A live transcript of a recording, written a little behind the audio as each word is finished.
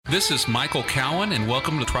This is Michael Cowan, and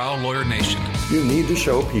welcome to Trial Lawyer Nation. You need to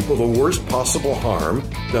show people the worst possible harm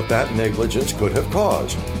that negligence could have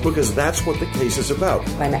caused, because that's what the case is about.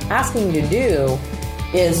 What I'm asking you to do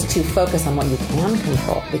is to focus on what you can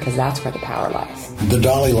control, because that's where the power lies. The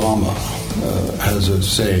Dalai Lama has a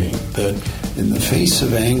saying that in the face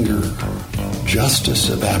of anger, justice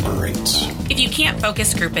evaporates. If you can't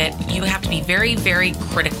focus group it, you have to be very, very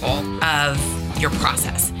critical of your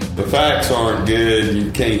process. The facts aren't good,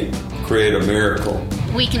 you can't create a miracle.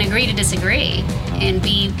 We can agree to disagree and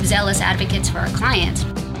be zealous advocates for our clients.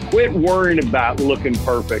 Quit worrying about looking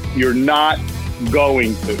perfect. You're not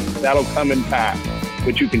going to. That'll come in time,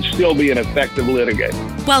 but you can still be an effective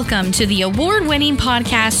litigator. Welcome to the award-winning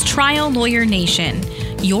podcast, Trial Lawyer Nation,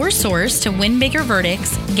 your source to win bigger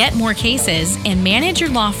verdicts, get more cases, and manage your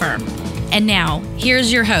law firm. And now,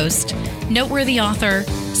 here's your host, noteworthy author,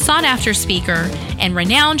 sought-after speaker, and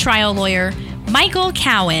renowned trial lawyer, Michael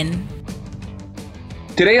Cowan.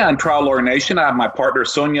 Today on Trial Lawyer Nation, I have my partner,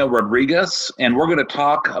 Sonia Rodriguez, and we're going to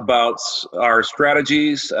talk about our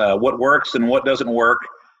strategies, what works and what doesn't work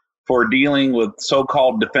for dealing with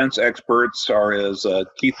so-called defense experts, or as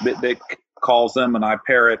Keith Bitdick calls them, and I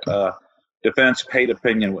parrot, defense paid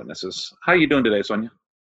opinion witnesses. How are you doing today, Sonia?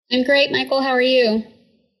 I'm great, Michael. How are you?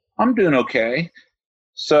 I'm doing okay.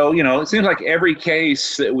 So, it seems like every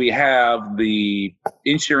case that we have, the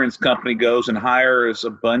insurance company goes and hires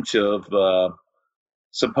a bunch of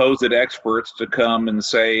supposed experts to come and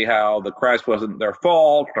say how the crash wasn't their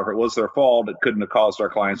fault, or if it was their fault, it couldn't have caused our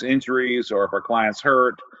client's injuries, or if our client's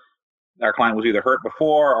hurt, our client was either hurt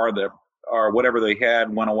before or whatever they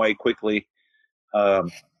had went away quickly.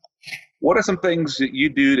 What are some things that you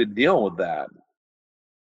do to deal with that?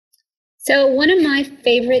 So one of my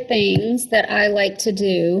favorite things that I like to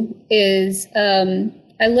do is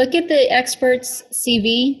I look at the expert's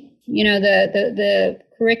CV, the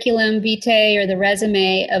curriculum vitae or the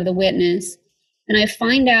resume of the witness, and I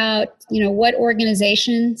find out, what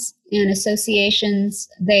organizations and associations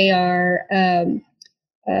they are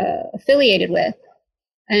affiliated with.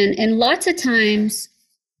 And lots of times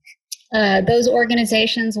those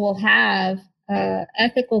organizations will have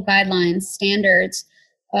ethical guidelines, standards,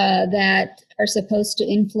 that are supposed to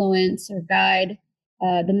influence or guide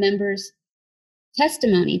the members'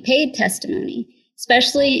 testimony, paid testimony,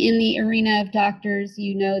 especially in the arena of doctors.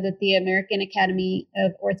 You know that the American Academy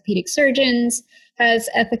of Orthopedic Surgeons has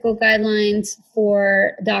ethical guidelines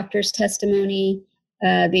for doctors' testimony.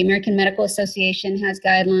 The American Medical Association has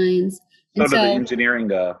guidelines. So do the engineering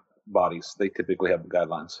bodies. They typically have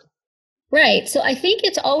guidelines. Right. So I think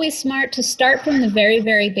it's always smart to start from the very,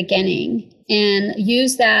 very beginning and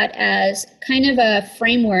use that as kind of a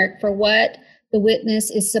framework for what the witness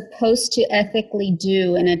is supposed to ethically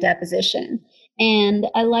do in a deposition. And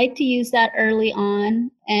I like to use that early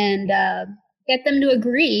on and get them to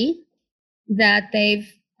agree that they've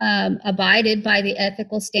abided by the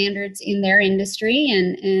ethical standards in their industry.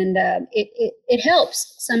 And it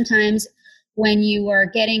helps sometimes when you are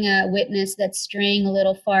getting a witness that's straying a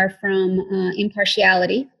little far from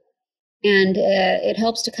impartiality. And it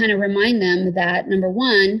helps to kind of remind them that, number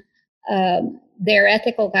one, their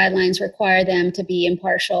ethical guidelines require them to be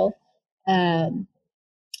impartial. And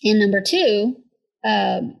number two,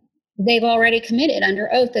 they've already committed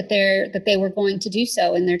under oath that they were going to do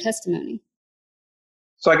so in their testimony.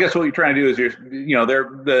 So I guess what you're trying to do is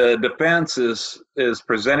the defense is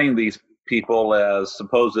presenting these people as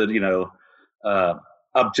supposed,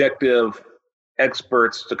 objective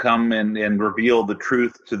experts to come and reveal the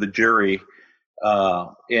truth to the jury.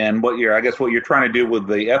 And what you're trying to do with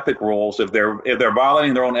the ethic rules, if they're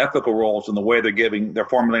violating their own ethical rules in the way they're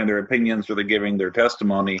formulating their opinions or they're giving their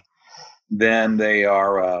testimony, then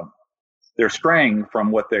they're straying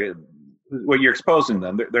from what you're exposing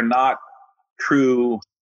them. They're not true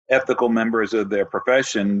ethical members of their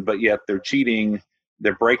profession, but yet they're cheating,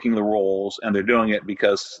 they're breaking the rules, and they're doing it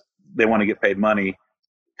because they want to get paid money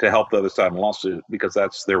to help the other side in the lawsuit, because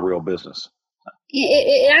that's their real business.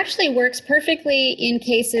 It actually works perfectly in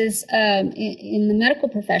cases in the medical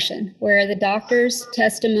profession where the doctor's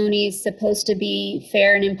testimony is supposed to be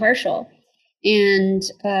fair and impartial. And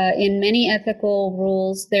in many ethical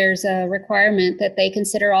rules, there's a requirement that they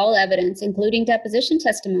consider all evidence, including deposition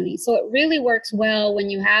testimony. So it really works well when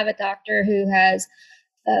you have a doctor who has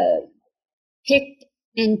picked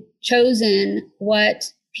and chosen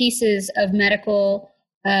what pieces of medical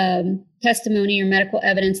testimony or medical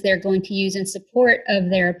evidence they're going to use in support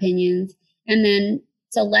of their opinions, and then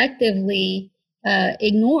selectively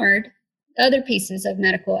ignored other pieces of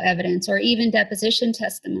medical evidence or even deposition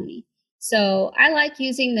testimony. So I like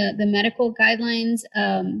using the medical guidelines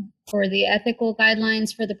or the ethical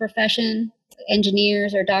guidelines for the profession,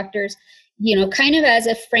 engineers or doctors, kind of as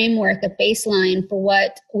a framework, a baseline for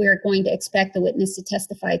what we're going to expect the witness to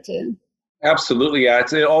testify to. Absolutely. Yeah.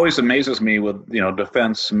 It always amazes me with,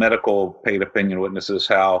 defense medical paid opinion witnesses,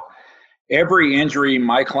 how every injury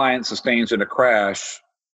my client sustains in a crash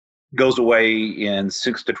goes away in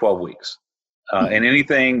 6 to 12 weeks. And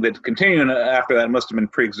anything that's continuing after that must have been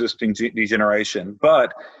pre-existing degeneration.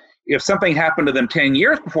 But if something happened to them 10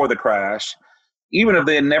 years before the crash, even if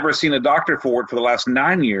they had never seen a doctor for it for the last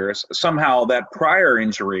 9 years, somehow that prior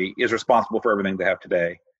injury is responsible for everything they have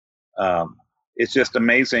today. It's just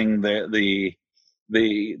amazing. They're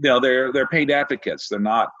paid advocates. They're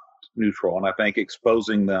not neutral, and I think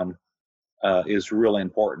exposing them is really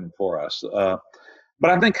important for us. But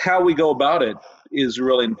I think how we go about it is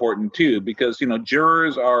really important too, because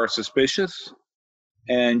jurors are suspicious,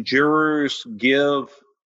 and jurors give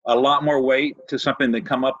a lot more weight to something they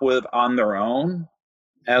come up with on their own,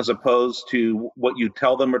 as opposed to what you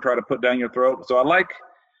tell them or try to put down your throat. So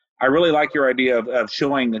I really like your idea of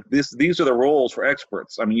showing that these are the roles for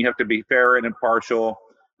experts. I mean, you have to be fair and impartial.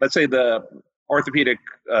 Let's say the orthopedic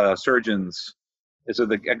surgeons, is it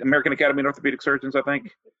the American Academy of Orthopedic Surgeons, I think?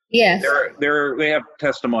 Yes. They have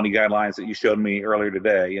testimony guidelines that you showed me earlier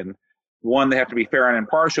today. And one, they have to be fair and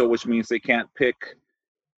impartial, which means they can't pick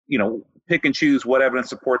and choose what evidence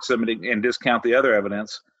supports them and discount the other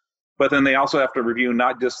evidence. But then they also have to review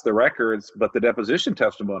not just the records, but the deposition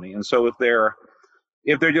testimony. And so if they're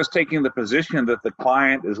just taking the position that the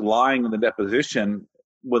client is lying in the deposition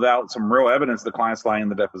without some real evidence the client's lying in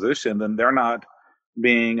the deposition, then they're not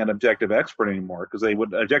being an objective expert anymore, because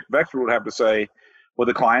objective expert would have to say, well,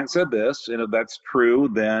 the client said this, and if that's true,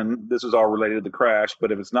 then this is all related to the crash. But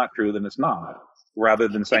if it's not true, then it's not, rather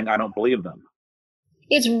than saying, I don't believe them.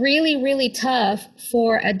 It's really, really tough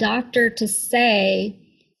for a doctor to say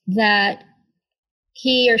that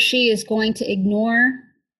he or she is going to ignore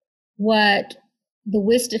what the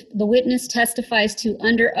witness testifies to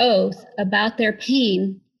under oath about their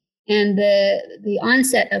pain and the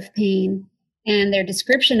onset of pain and their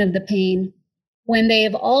description of the pain, when they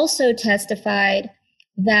have also testified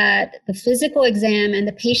that the physical exam and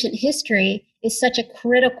the patient history is such a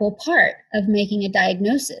critical part of making a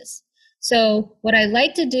diagnosis. So what I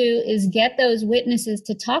like to do is get those witnesses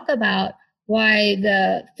to talk about why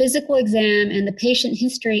the physical exam and the patient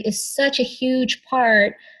history is such a huge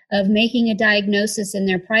part of making a diagnosis in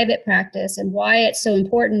their private practice, and why it's so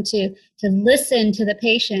important to listen to the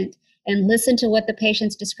patient and listen to what the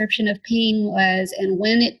patient's description of pain was, and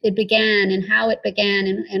when it began, and how it began,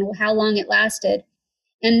 and how long it lasted.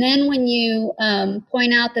 And then when you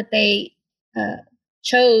point out that they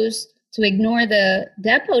chose to ignore the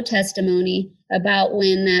depot testimony about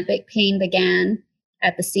when that big pain began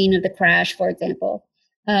at the scene of the crash, for example,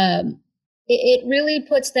 it really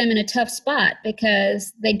puts them in a tough spot,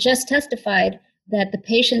 because they just testified that the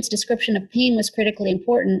patient's description of pain was critically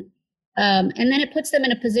important. And then it puts them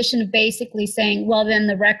in a position of basically saying, well, then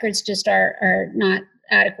the records just are not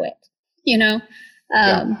adequate,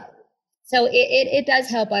 So it does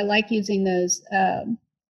help. I like using those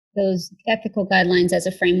ethical guidelines as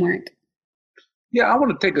a framework. Yeah, I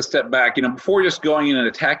want to take a step back. Before just going in and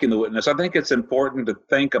attacking the witness, I think it's important to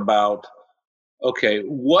think about, okay,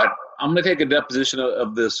 I'm going to take a deposition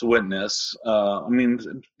of this witness.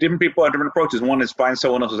 Different people have different approaches. One is find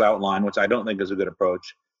someone else's outline, which I don't think is a good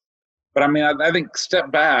approach. But I think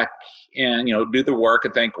step back and, do the work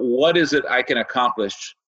and think, what is it I can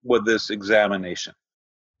accomplish with this examination?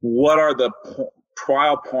 What are the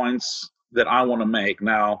trial points that I want to make?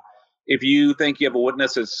 Now, if you think you have a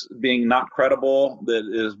witness that's being not credible, that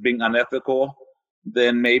is being unethical,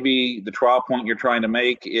 then maybe the trial point you're trying to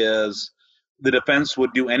make is the defense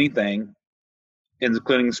would do anything,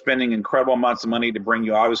 including spending incredible amounts of money to bring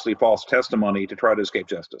you obviously false testimony to try to escape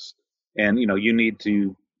justice. And, you need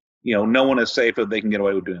to, no one is safe if they can get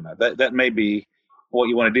away with doing that. That may be what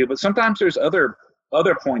you want to do. But sometimes there's other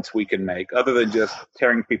points we can make other than just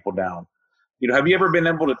tearing people down. Have you ever been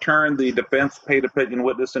able to turn the defense paid opinion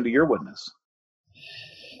witness into your witness?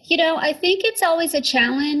 I think it's always a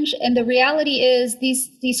challenge. And the reality is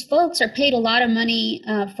these folks are paid a lot of money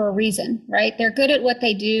for a reason, right? They're good at what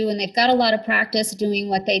they do, and they've got a lot of practice doing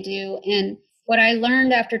what they do. And what I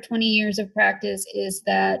learned after 20 years of practice is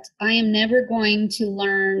that I am never going to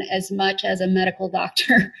learn as much as a medical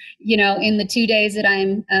doctor, in the 2 days that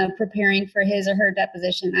I'm preparing for his or her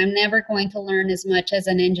deposition. I'm never going to learn as much as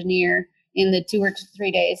an engineer in the 2 or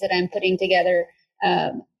 3 days that I'm putting together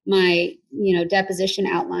my, deposition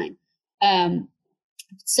outline.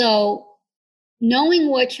 So knowing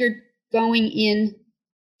what you're going in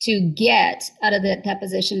to get out of the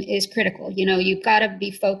deposition is critical. You know, you've got to be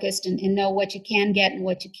focused and know what you can get and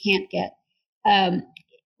what you can't get.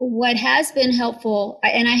 What has been helpful,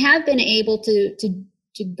 and I have been able to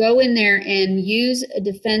go in there and use a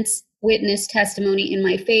defense witness testimony in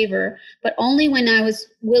my favor, but only when I was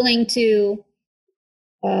willing to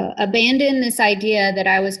abandon this idea that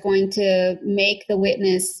I was going to make the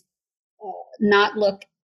witness not look,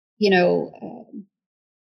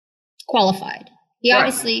 qualified. He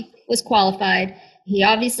obviously was qualified. He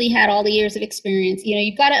obviously had all the years of experience. You know,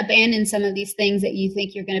 you've got to abandon some of these things that you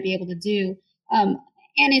think you're going to be able to do. And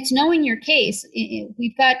it's knowing your case.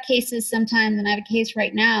 We've got cases sometimes, and I have a case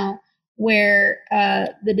right now where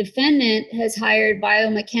the defendant has hired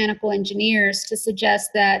biomechanical engineers to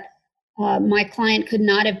suggest that my client could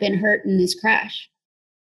not have been hurt in this crash.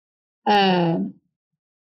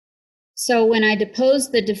 So when I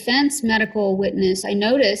deposed the defense medical witness, I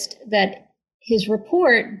noticed that his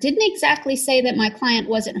report didn't exactly say that my client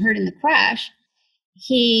wasn't hurt in the crash.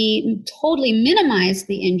 He totally minimized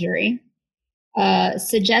the injury,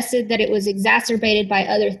 suggested that it was exacerbated by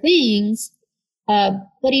other things, but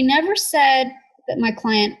he never said that my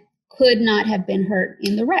client could not have been hurt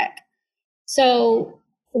in the wreck. So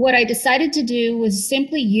what I decided to do was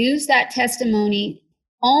simply use that testimony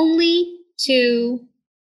only to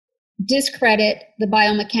discredit the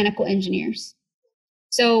biomechanical engineers.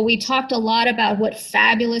 So we talked a lot about what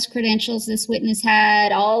fabulous credentials this witness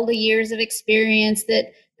had, all the years of experience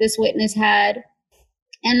that this witness had.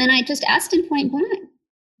 And then I just asked him point blank,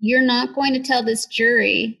 you're not going to tell this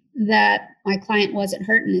jury that my client wasn't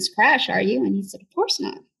hurt in this crash, are you? And he said, of course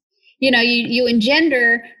not. You know, you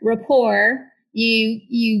engender rapport,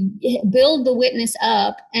 you build the witness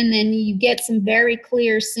up, and then you get some very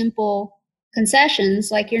clear, simple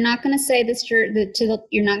concessions, like you're not going to say this jury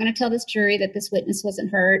you're not going to tell this jury that this witness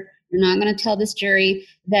wasn't hurt. You're not going to tell this jury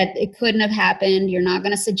that it couldn't have happened. You're not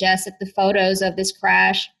going to suggest that the photos of this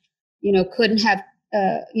crash, couldn't have,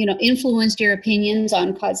 influenced your opinions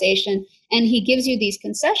on causation. And he gives you these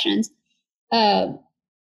concessions, and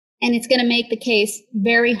it's going to make the case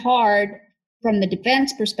very hard from the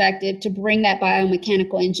defense perspective to bring that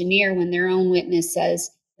biomechanical engineer when their own witness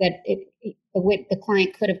says that the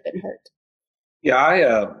client could have been hurt. Yeah,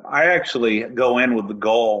 I actually go in with the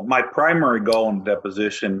goal. My primary goal in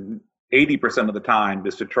deposition, 80% of the time,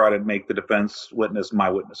 is to try to make the defense witness my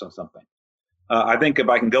witness on something. I think if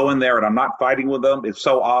I can go in there and I'm not fighting with them, it's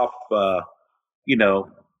so off.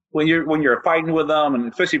 When you're fighting with them,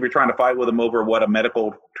 and especially if you're trying to fight with them over what a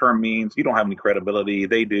medical term means, you don't have any credibility.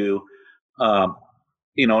 They do,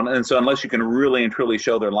 and so unless you can really and truly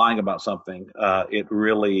show they're lying about something, it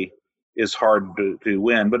really is hard to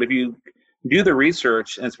win. But if you do the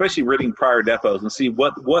research, and especially reading prior depos, and see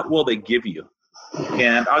what will they give you.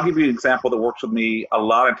 And I'll give you an example that works with me a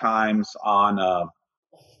lot of times on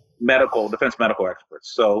defense medical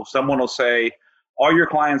experts. So someone will say, all your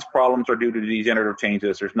client's problems are due to degenerative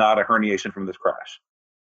changes. There's not a herniation from this crash.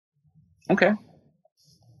 Okay.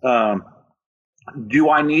 Do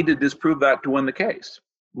I need to disprove that to win the case?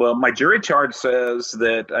 Well, my jury charge says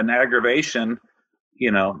that an aggravation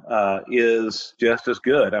is just as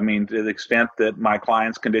good. I mean, to the extent that my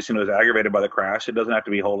client's condition was aggravated by the crash, it doesn't have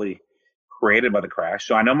to be wholly created by the crash.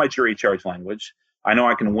 So I know my jury charge language. I know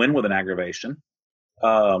I can win with an aggravation.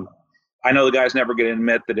 I know the guy's never going to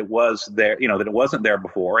admit that it was there, that it wasn't there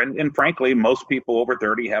before. And frankly, most people over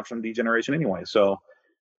 30 have some degeneration anyway. So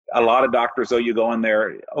a lot of doctors, though, you go in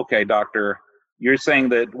there, okay, doctor, you're saying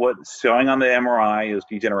that what's showing on the MRI is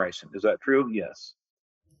degeneration. Is that true? Yes.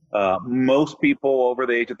 Most people over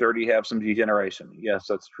the age of 30 have some degeneration. Yes,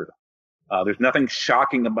 that's true. There's nothing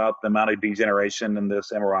shocking about the amount of degeneration in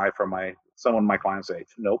this MRI from someone my client's age.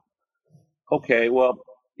 Nope. Okay, well,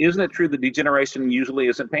 isn't it true that degeneration usually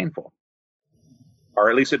isn't painful? Or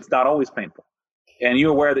at least it's not always painful. And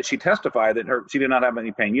you're aware that she testified that she did not have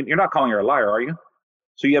any pain. You're not calling her a liar, are you?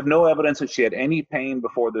 So you have no evidence that she had any pain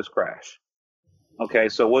before this crash. Okay,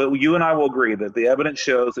 so you and I will agree that the evidence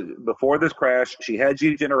shows that before this crash, she had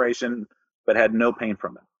degeneration, but had no pain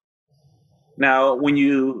from it. Now, when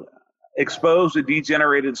you expose a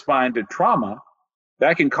degenerated spine to trauma,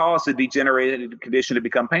 that can cause the degenerated condition to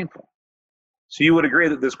become painful. So you would agree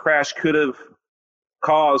that this crash could have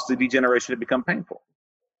caused the degeneration to become painful.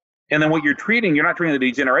 And then what you're treating, you're not treating the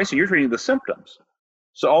degeneration, you're treating the symptoms.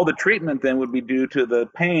 So all the treatment then would be due to the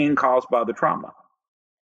pain caused by the trauma.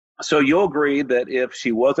 So you'll agree that if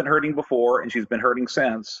she wasn't hurting before and she's been hurting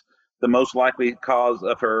since, the most likely cause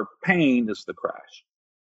of her pain is the crash.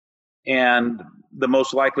 And the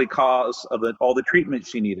most likely cause of all the treatment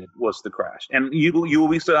she needed was the crash. And you will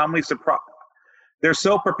be so surprised. they're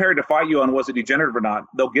so prepared to fight you on was it degenerative or not,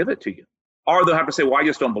 they'll give it to you. Or they'll have to say, well, I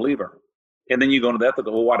just don't believe her. And then you go into the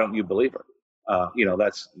ethical, well, why don't you believe her?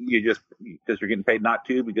 That's you just because you're getting paid not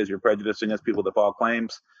to, because you're prejudicing against people that file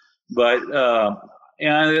claims. But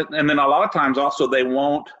and then a lot of times also they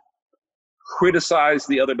won't criticize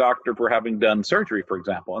the other doctor for having done surgery, for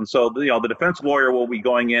example. And so the defense lawyer will be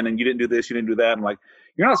going in and you didn't do this, you didn't do that. I'm like,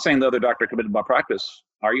 you're not saying the other doctor committed malpractice,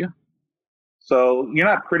 are you? So you're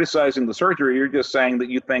not criticizing the surgery. You're just saying that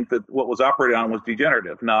you think that what was operated on was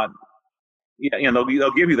degenerative, not.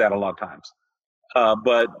 They'll give you that a lot of times.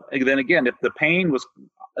 But then again, if the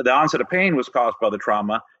onset of pain was caused by the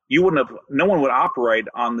trauma, no one would operate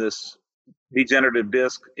on this degenerative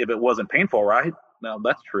disc if it wasn't painful, right? No,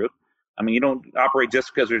 that's true. I mean, you don't operate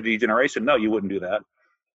just because there's degeneration. No, you wouldn't do that.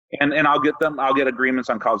 And I'll get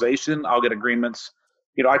agreements on causation. I'll get agreements.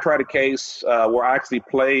 I tried a case where I actually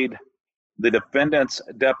played the defendant's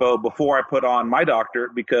depot before I put on my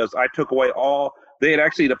doctor because I took away they had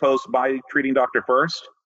actually deposed my treating doctor first.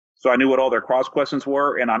 So I knew what all their cross questions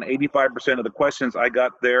were. And on 85% of the questions, I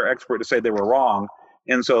got their expert to say they were wrong.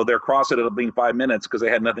 And so their cross ended up being 5 minutes because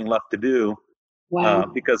they had nothing left to do. Wow.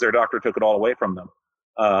 Because their doctor took it all away from them.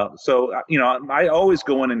 So I always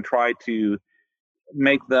go in and try to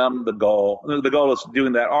make them the goal. The goal is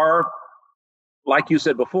doing that. Or, like you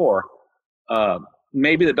said before,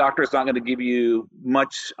 maybe the doctor is not going to give you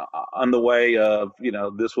much on the way of,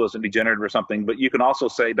 this wasn't degenerative or something, but you can also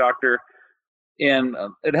say, doctor, and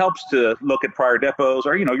it helps to look at prior depots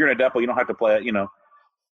or, you're in a depot, you don't have to play it,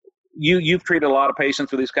 you've treated a lot of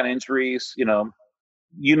patients with these kind of injuries, that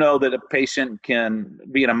a patient can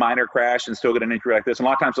be in a minor crash and still get an injury like this. And a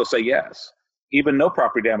lot of times they'll say yes, even no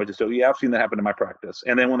property damage. So yeah, I've seen that happen in my practice.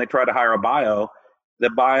 And then when they try to hire a bio, the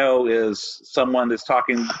bio is someone that's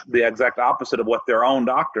talking the exact opposite of what their own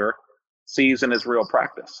doctor sees in his real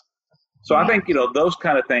practice. So I think, those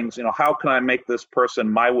kind of things, how can I make this person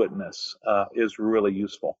my witness is really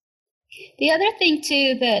useful. The other thing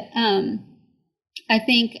too that I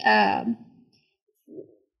think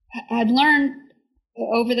I've learned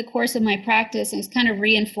over the course of my practice, and it's kind of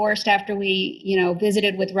reinforced after we,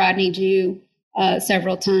 visited with Rodney Jew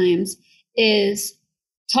several times, is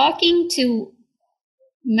talking to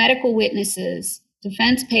medical witnesses,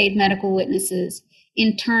 defense paid medical witnesses,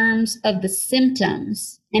 in terms of the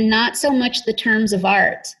symptoms and not so much the terms of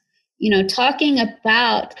art. Talking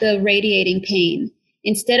about the radiating pain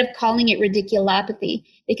instead of calling it radiculopathy,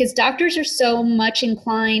 because doctors are so much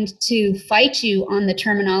inclined to fight you on the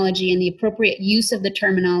terminology and the appropriate use of the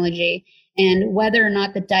terminology and whether or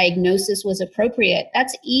not the diagnosis was appropriate.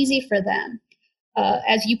 That's easy for them.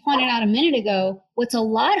 As you pointed out a minute ago, what's a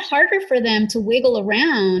lot harder for them to wiggle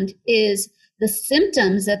around is the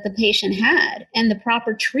symptoms that the patient had and the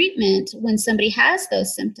proper treatment when somebody has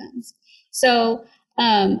those symptoms. So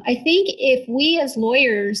I think if we as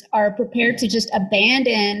lawyers are prepared to just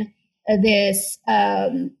abandon this,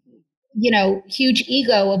 huge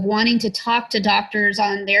ego of wanting to talk to doctors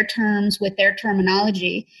on their terms with their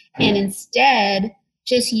terminology, and instead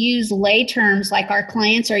just use lay terms like our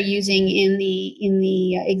clients are using in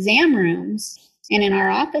the exam rooms and in our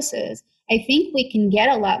offices, I think we can get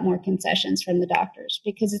a lot more concessions from the doctors,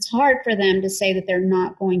 because it's hard for them to say that they're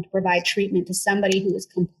not going to provide treatment to somebody who is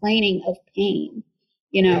complaining of pain.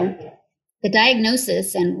 The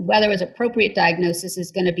diagnosis and whether it was appropriate diagnosis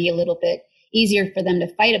is going to be a little bit easier for them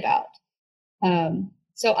to fight about.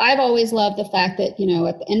 So I've always loved the fact that, at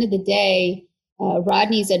the end of the day,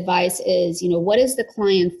 Rodney's advice is, what is the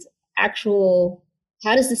client's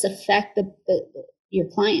how does this affect your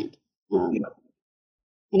client?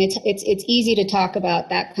 And it's easy to talk about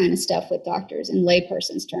that kind of stuff with doctors in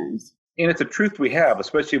layperson's terms. And it's a truth we have,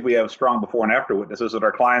 especially if we have strong before and after witnesses, that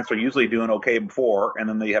our clients are usually doing okay before and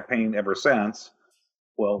then they have pain ever since.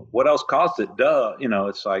 Well, what else caused it? Duh.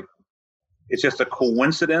 It's like, it's just a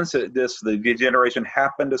coincidence that the degeneration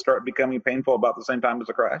happened to start becoming painful about the same time as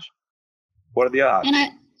the crash. What are the odds?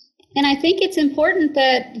 And I think it's important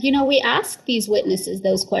that, we ask these witnesses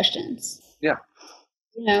those questions. Yeah.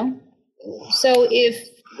 So if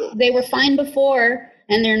they were fine before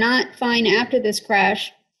and they're not fine after this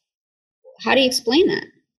crash, how do you explain that?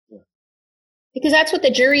 Yeah. Because that's what the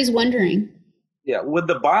jury's wondering. Yeah, with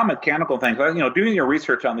the biomechanical things, doing your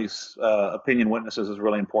research on these opinion witnesses is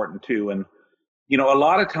really important too. And, a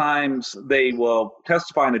lot of times they will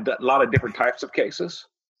testify in a lot of different types of cases.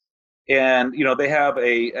 And, they have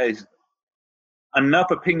enough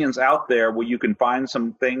opinions out there where you can find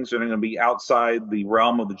some things that are going to be outside the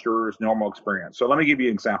realm of the juror's normal experience. So let me give you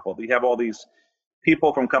an example. You have all these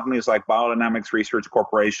people from companies like Biodynamics Research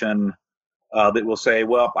Corporation, that will say,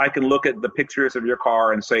 well, I can look at the pictures of your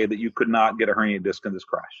car and say that you could not get a herniated disc in this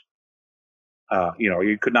crash.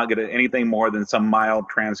 You could not get anything more than some mild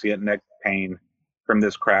transient neck pain from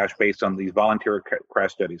this crash based on these voluntary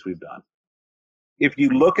crash studies we've done. If you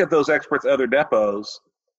look at those experts' other depots,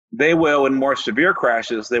 they will, in more severe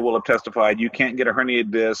crashes, they will have testified you can't get a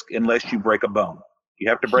herniated disc unless you break a bone. You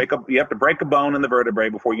have to break a bone in the vertebrae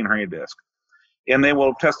before you can herniate a disc. And they will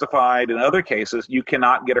have testified in other cases you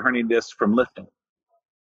cannot get a herniated disc from lifting.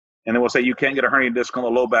 And they will say you can't get a herniated disc on the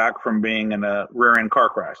low back from being in a rear-end car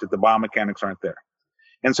crash if the biomechanics aren't there.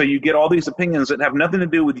 And so you get all these opinions that have nothing to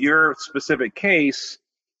do with your specific case,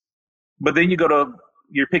 but then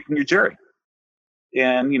you're picking your jury.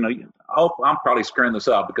 And, I'm probably screwing this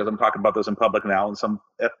up because I'm talking about this in public now, and some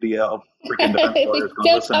FDL freaking defense lawyers going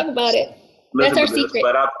to listen. Don't talk about it. That's our secret.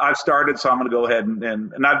 But I've started, so I'm going to go ahead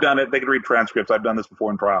and I've done it. They can read transcripts. I've done this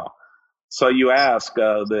before in trial. So you ask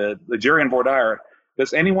the jury in voir dire,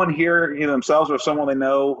 does anyone here, either themselves or someone they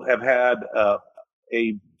know, have had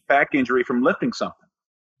a back injury from lifting something?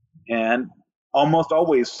 And almost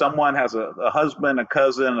always someone has a husband, a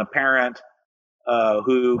cousin, a parent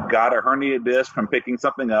who got a herniated disc from picking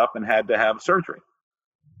something up and had to have surgery.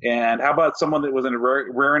 And how about someone that was in a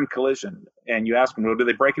rear-end collision? And you ask them, well, did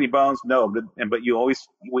they break any bones? No, but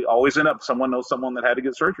we always end up, someone knows someone that had to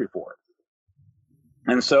get surgery for it.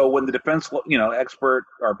 And so when the defense, expert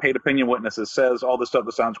or paid opinion witnesses says all this stuff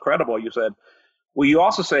that sounds credible, you said, well, you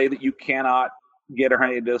also say that you cannot get a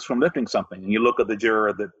herniated disc from lifting something. And you look at the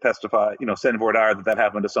juror that testified, said in voir dire that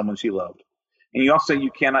happened to someone she loved. And you also say you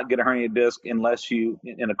cannot get a herniated disc unless you,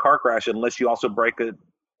 in a car crash, unless you also break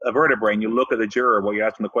a vertebrae. And you look at the juror while you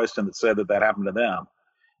ask them the question that said that happened to them.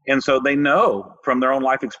 And so they know from their own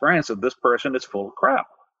life experience that this person is full of crap.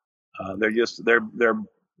 They're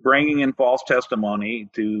bringing in false testimony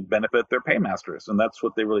to benefit their paymasters. And that's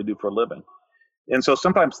what they really do for a living. And so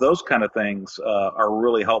sometimes those kind of things are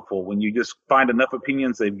really helpful when you just find enough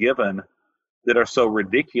opinions they've given that are so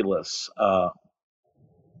ridiculous.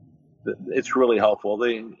 It's really helpful.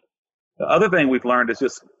 The other thing we've learned is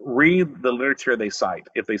just read the literature they cite.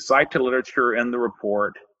 If they cite the literature in the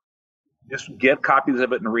report, just get copies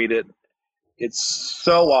of it and read it. It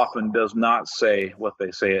so often does not say what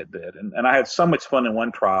they say it did. And I had so much fun in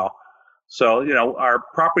one trial. So, our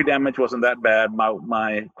property damage wasn't that bad.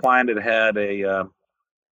 My client had a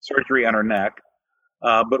surgery on her neck.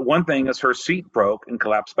 But one thing is her seat broke and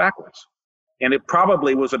collapsed backwards. And it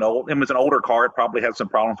probably was an older car. It probably had some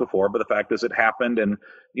problems before, but the fact is it happened. And,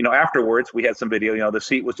 afterwards we had some video, the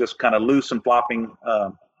seat was just kind of loose and flopping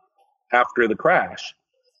after the crash.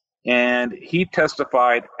 And he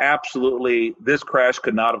testified absolutely this crash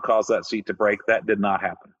could not have caused that seat to break. That did not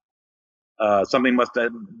happen. Someone must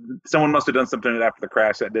have done something after the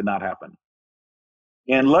crash. That did not happen.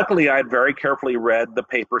 And luckily I had very carefully read the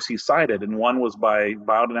papers he cited. And one was by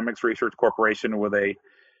Biodynamics Research Corporation, where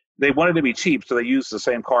they wanted to be cheap, so they used the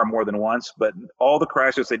same car more than once. But all the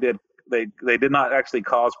crashes they did not actually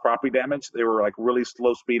cause property damage. They were like really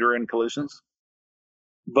slow speeder in collisions.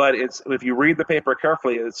 But if you read the paper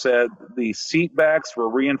carefully, it said the seat backs were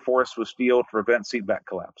reinforced with steel to prevent seat back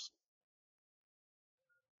collapse.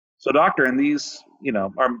 So, doctor, and these,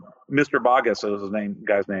 our Mr. Bogus was his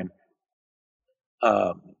guy's name.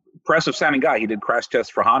 Impressive sounding guy. He did crash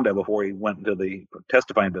tests for Honda before he went into the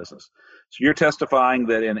testifying business. So you're testifying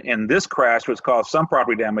that in this crash, which caused some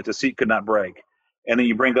property damage, the seat could not break. And then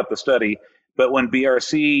you bring up the study. But when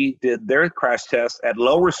BRC did their crash tests at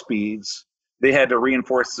lower speeds, they had to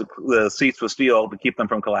reinforce the seats with steel to keep them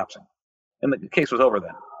from collapsing. And the case was over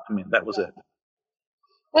then. That was it.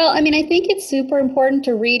 Well, I think it's super important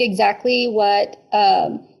to read exactly what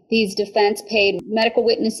these defense paid medical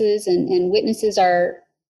witnesses and witnesses are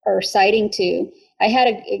citing to. I had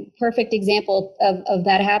a perfect example of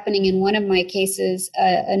that happening in one of my cases.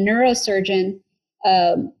 A neurosurgeon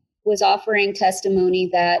was offering testimony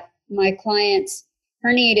that my client's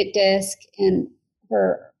herniated disc and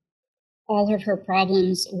all of her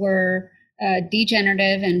problems were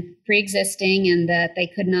degenerative and pre-existing, and that they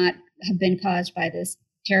could not have been caused by this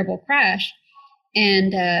terrible crash.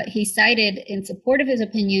 And he cited in support of his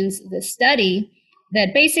opinions the study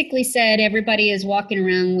that basically said everybody is walking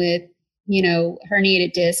around with,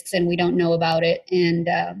 herniated discs and we don't know about it. And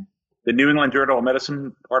the New England Journal of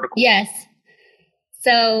Medicine article? Yes.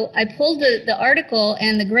 So I pulled the article,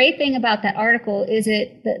 and the great thing about that article is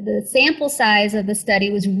the sample size of the study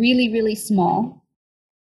was really, really small.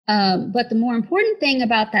 But the more important thing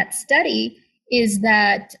about that study is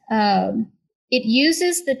that it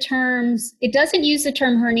doesn't use the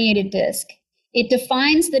term herniated disc. it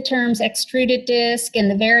defines the terms extruded disc and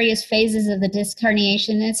the various phases of the disc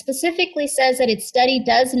herniation. And it specifically says that its study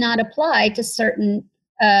does not apply to certain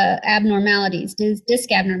abnormalities,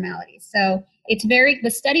 disc abnormalities. So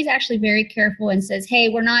the study's actually very careful and says, hey,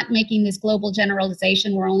 we're not making this global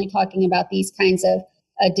generalization. We're only talking about these kinds of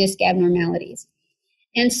disc abnormalities.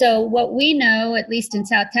 And so what we know, at least in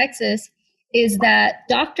South Texas, is that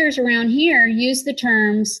doctors around here use the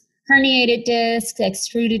terms herniated discs,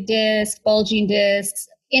 extruded discs, bulging discs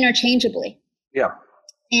interchangeably. Yeah.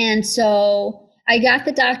 And so I got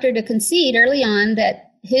the doctor to concede early on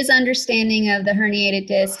that his understanding of the herniated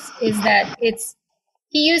discs is that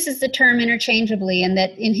he uses the term interchangeably, and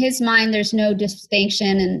that in his mind there's no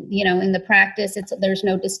distinction, and in the practice there's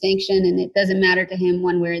no distinction, and it doesn't matter to him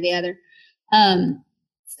one way or the other.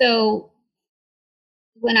 So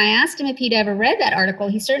when I asked him if he'd ever read that article,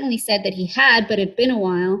 he certainly said that he had, but it'd been a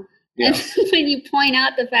while. Yeah. And when you point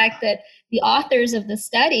out the fact that the authors of the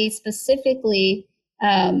study specifically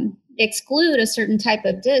exclude a certain type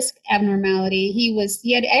of disc abnormality, he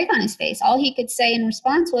had egg on his face. All he could say in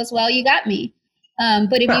response was, well, you got me.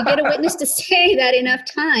 But if you get a witness to say that enough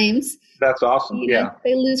times, that's awesome.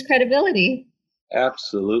 They lose credibility.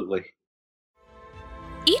 Absolutely.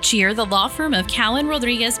 Each year, the law firm of Cowan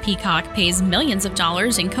Rodriguez Peacock pays millions of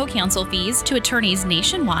dollars in co-counsel fees to attorneys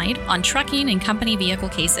nationwide on trucking and company vehicle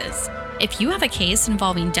cases. If you have a case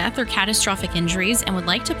involving death or catastrophic injuries and would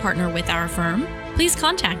like to partner with our firm, please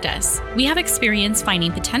contact us. We have experience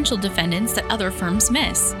finding potential defendants that other firms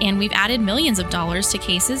miss, and we've added millions of dollars to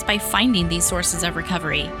cases by finding these sources of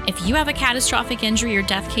recovery. If you have a catastrophic injury or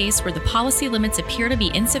death case where the policy limits appear to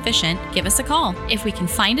be insufficient, give us a call. If we can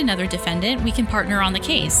find another defendant, we can partner on the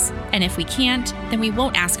case. And if we can't, then we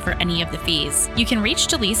won't ask for any of the fees. You can reach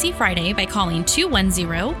DeLisi Friday by calling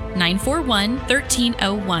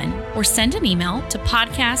 210-941-1301 or send an email to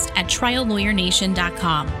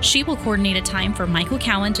podcast@triallawyernation.com. She will coordinate a time for Michael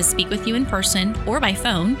Cowan to speak with you in person or by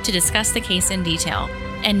phone to discuss the case in detail.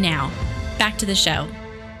 And now, back to the show.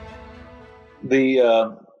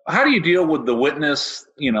 How do you deal with the witness,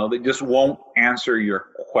 that just won't answer your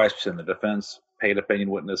question, the defense paid opinion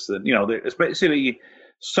witness that, especially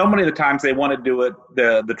so many of the times they want to do it,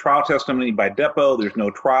 the trial testimony by depo, there's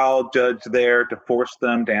no trial judge there to force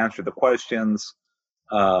them to answer the questions.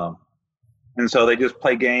 And so they just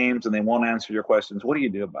play games and they won't answer your questions. What do you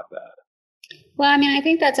do about that? Well, I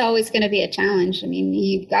think that's always going to be a challenge.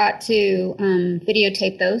 You've got to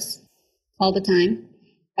videotape those all the time.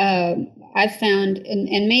 I've found,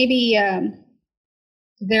 and maybe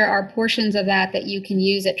there are portions of that you can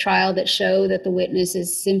use at trial that show that the witness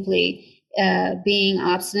is simply being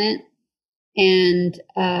obstinate. And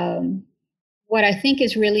what I think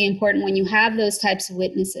is really important when you have those types of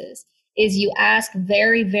witnesses is you ask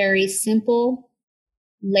very, very simple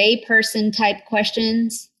layperson type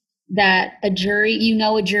questions that a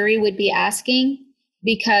jury would be asking,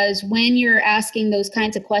 because when you're asking those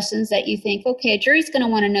kinds of questions that you think, okay, a jury's going to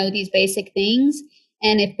want to know these basic things.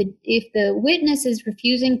 And if the witness is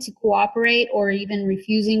refusing to cooperate or even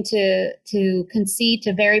refusing to concede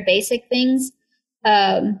to very basic things,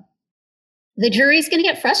 the jury's going to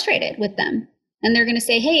get frustrated with them. And they're going to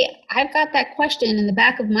say, hey, I've got that question in the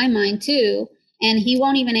back of my mind too, and he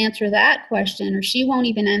won't even answer that question, or she won't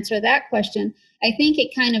even answer that question. I think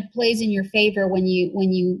it kind of plays in your favor when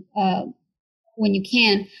you can.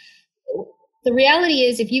 The reality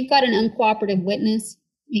is, if you've got an uncooperative witness,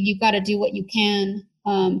 you've got to do what you can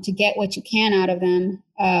to get what you can out of them.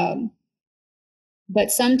 But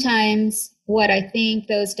sometimes what I think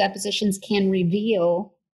those depositions can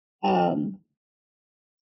reveal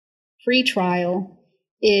pre-trial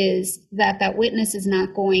is that witness is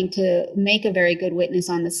not going to make a very good witness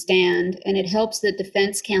on the stand. And it helps the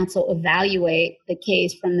defense counsel evaluate the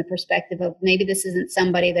case from the perspective of, maybe this isn't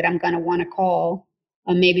somebody that I'm going to want to call.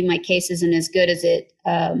 Maybe my case isn't as good as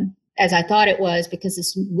I thought it was, because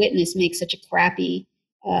this witness makes such a crappy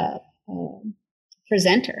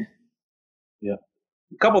presenter. Yeah.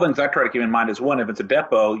 A couple of things I try to keep in mind is, one, if it's a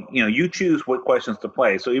depo, you choose what questions to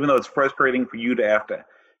play. So even though it's frustrating for you to have to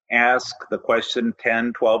ask the question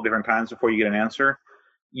 10, 12 different times before you get an answer,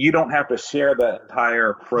 you don't have to share that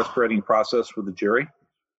entire frustrating process with the jury.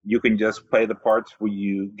 You can just play the parts where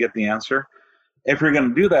you get the answer. If you're going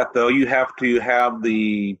to do that, though, you have to have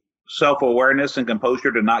the self-awareness and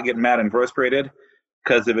composure to not get mad and frustrated.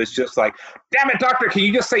 Because if it's just like, damn it, doctor, can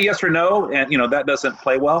you just say yes or no? And, that doesn't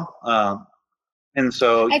play well. And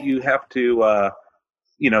so you have to,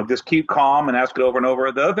 just keep calm and ask it over and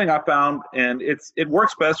over. The other thing I found, and it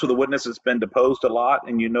works best with a witness that's been deposed a lot,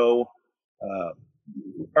 and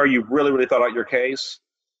or you've really, really thought out your case.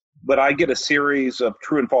 But I get a series of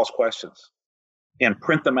true and false questions. and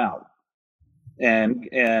print them out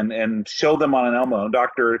and show them on an Elmo,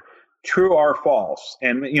 Dr. True or false,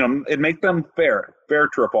 and make them fair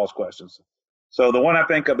true or false questions. So the one I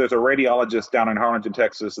think of, there's a radiologist down in Harlingen,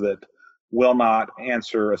 Texas, that will not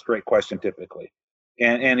answer a straight question typically,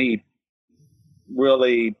 and he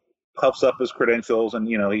really puffs up his credentials, and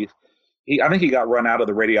I think he got run out of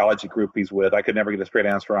the radiology group he's with. I could never get a straight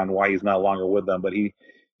answer on why he's no longer with them, but he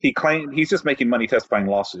claimed he's just making money testifying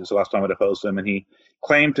lawsuits. The last time I deposed him, and he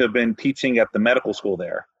claimed to have been teaching at the medical school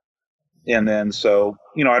there. And then, so,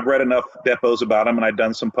 I'd read enough depots about him, and I'd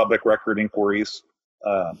done some public record inquiries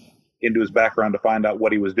into his background to find out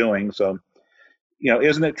what he was doing. So,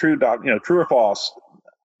 isn't it true, true or false?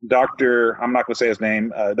 Dr. I'm not going to say his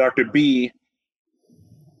name. Dr. B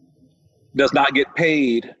does not get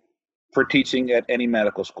paid for teaching at any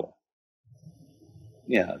medical school.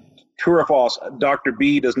 Yeah. True or false? Dr.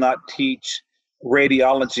 B does not teach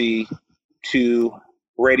radiology to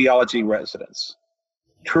radiology residents.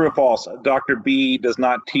 True or false? Dr. B does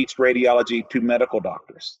not teach radiology to medical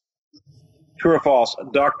doctors. True or false?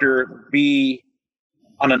 Dr. B,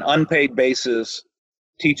 on an unpaid basis,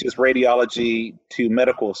 teaches radiology to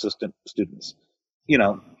medical assistant students.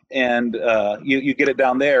 And you get it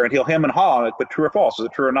down there, and he'll hem and haw it, but true or false? Is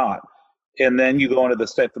it true or not? And then you go into the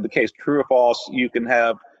step of the case. True or false? You can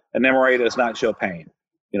have an MRI that does not show pain.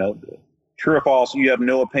 True or false? You have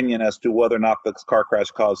no opinion as to whether or not the car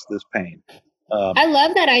crash caused this pain. I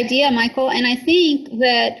love that idea, Michael. And I think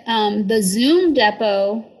that the Zoom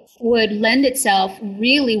depot would lend itself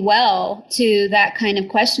really well to that kind of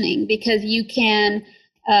questioning, because you can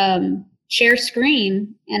share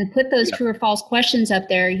screen and put those true or false questions up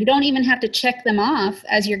there. You don't even have to check them off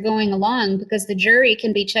as you're going along, because the jury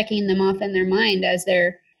can be checking them off in their mind as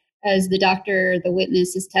the doctor or the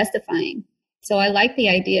witness is testifying. So I like the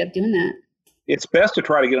idea of doing that. It's best to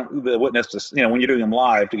try to get the witness to, when you're doing them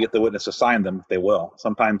live, to get the witness to sign them if they will.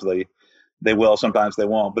 Sometimes they will, sometimes they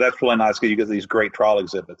won't. But that's really nice because you get these great trial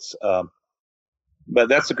exhibits. But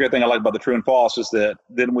that's the great thing I like about the true and false, is that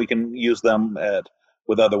then we can use them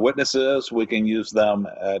with other witnesses. We can use them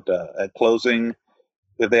at closing.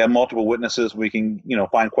 If they have multiple witnesses, we can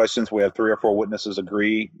find questions. We have 3 or 4 witnesses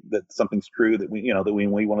agree that something's true that we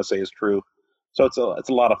want to say is true. So it's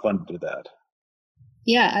a lot of fun to do that.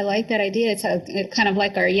 Yeah, I like that idea. It's kind of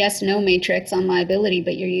like our yes/no matrix on liability,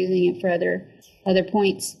 but you're using it for other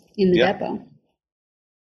points in the depot.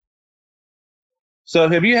 So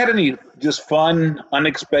have you had any just fun,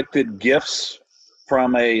 unexpected gifts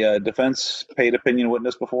from a defense paid opinion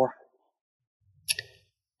witness before?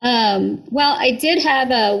 Well, I did have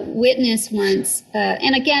a witness once.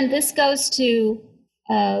 And again, this goes to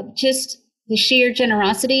just the sheer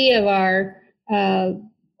generosity of our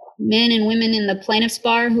men and women in the plaintiff's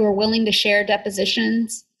bar who are willing to share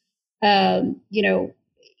depositions. I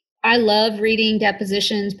love reading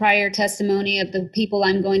depositions, prior testimony of the people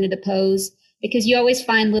I'm going to depose, because you always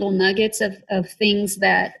find little nuggets of things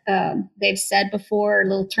that they've said before, or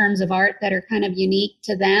little terms of art that are kind of unique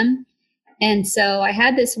to them. And so I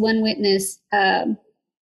had this one witness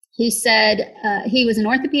who said he was an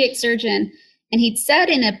orthopedic surgeon, and he'd said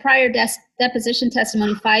in a prior deposition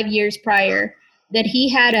testimony 5 years prior that he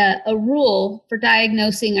had a rule for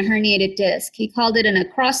diagnosing a herniated disc. He called it an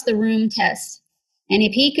across-the-room test. And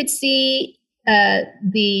if he could see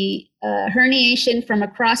the herniation from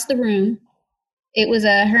across the room, it was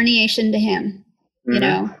a herniation to him,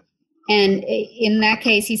 And in that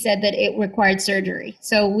case, he said that it required surgery.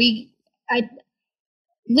 So I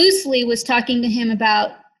loosely was talking to him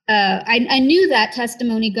about, I knew that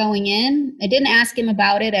testimony going in. I didn't ask him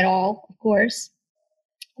about it at all, of course.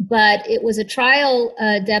 But it was a trial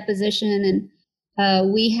deposition,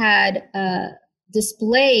 and we had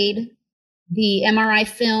displayed the MRI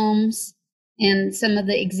films and some of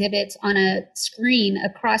the exhibits on a screen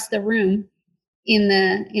across the room in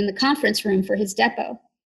the conference room for his depot.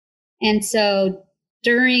 And so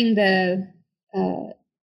during the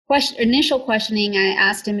initial questioning, I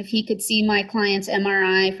asked him if he could see my client's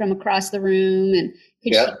MRI from across the room, and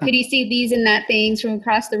could he see these and that things from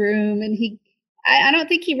across the room, and I don't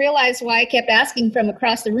think he realized why I kept asking from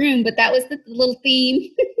across the room, but that was the little theme,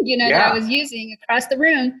 that I was using, across the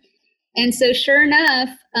room. And so sure enough,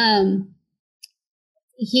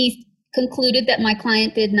 he concluded that my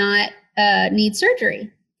client did not need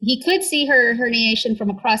surgery. He could see her herniation from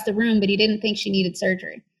across the room, but he didn't think she needed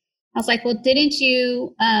surgery. I was like, well, don't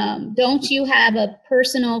you have a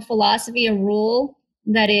personal philosophy, a rule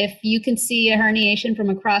that if you can see a herniation from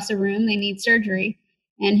across a room, they need surgery?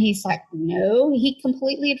 And he's like, no, he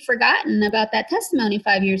completely had forgotten about that testimony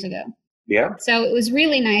 5 years ago. Yeah. So it was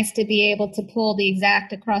really nice to be able to pull the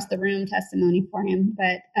exact across the room testimony for him.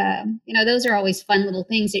 But, those are always fun little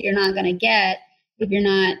things that you're not going to get if you're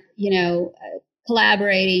not,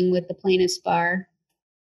 collaborating with the plaintiff's bar.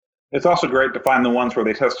 It's also great to find the ones where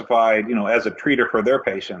they testified, as a treater for their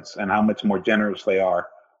patients and how much more generous they are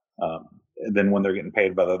than when they're getting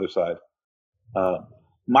paid by the other side.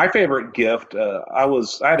 My favorite gift, I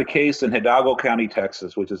had a case in Hidalgo County,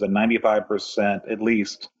 Texas, which is a 95% at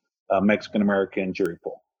least Mexican-American jury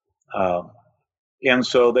pool. And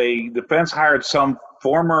so the defense hired some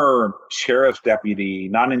former sheriff's deputy,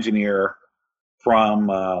 non-engineer from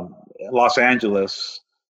Los Angeles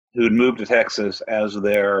who'd moved to Texas as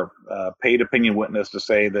their paid opinion witness to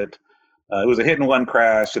say that it was a hit-and-run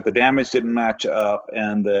crash, that the damage didn't match up,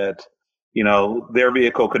 and that, their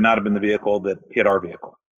vehicle could not have been the vehicle that hit our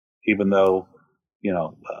vehicle, even though,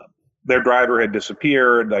 their driver had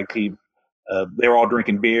disappeared, they were all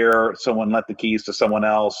drinking beer, someone lent the keys to someone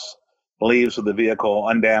else, leaves with the vehicle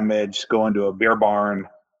undamaged, going to a beer barn,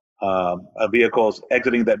 a vehicle's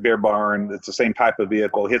exiting that beer barn, it's the same type of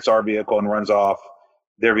vehicle, hits our vehicle and runs off.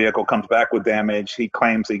 Their vehicle comes back with damage. He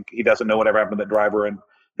claims he doesn't know whatever happened to that driver, and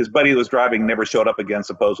his buddy who was driving never showed up again,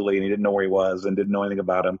 supposedly, and he didn't know where he was and didn't know anything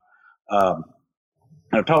about him. A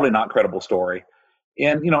totally not credible story.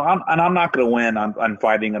 And I'm not going to win on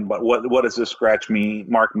fighting. And but what does this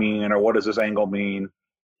mark mean, or what does this angle mean?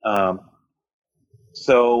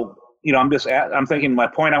 So I'm thinking my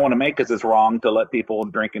point I want to make is it's wrong to let people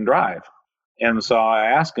drink and drive. And so I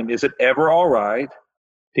asked him, is it ever all right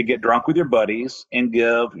to get drunk with your buddies and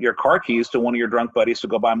give your car keys to one of your drunk buddies to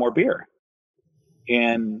go buy more beer?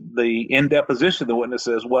 And in deposition, the witness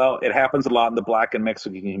says, well, it happens a lot in the Black and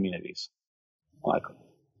Mexican communities. I'm like,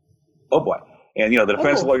 oh boy. And, the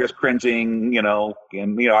defense lawyer's cringing, and,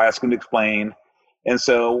 I ask him to explain. And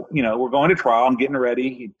so, we're going to trial. I'm getting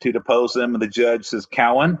ready to depose them. And the judge says,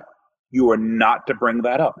 Cowan, you are not to bring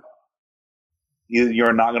that up.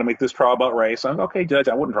 You're not going to make this trial about race. I'm okay, Judge,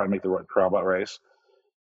 I wouldn't try to make the trial about race.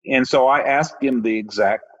 And so I asked him the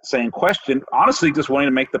exact same question, honestly, just wanting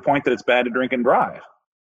to make the point that it's bad to drink and drive.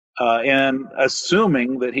 And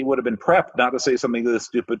assuming that he would have been prepped not to say something this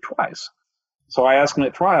stupid twice. So I asked him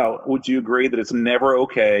at trial, would you agree that it's never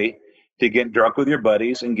okay to get drunk with your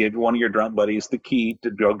buddies and give one of your drunk buddies the key to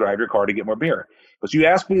drive your car to get more beer? Because you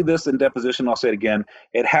asked me this in deposition, I'll say it again.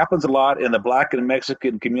 It happens a lot in the Black and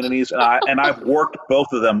Mexican communities, and I've worked both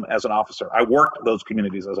of them as an officer. I worked those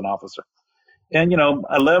communities as an officer. And,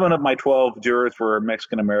 11 of my 12 jurors were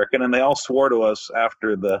Mexican-American, and they all swore to us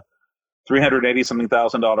after the $380-something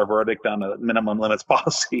thousand verdict on a minimum limits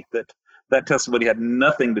policy that testimony had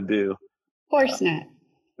nothing to do. Of course not.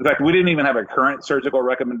 In fact, we didn't even have a current surgical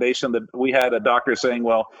recommendation. That we had a doctor saying,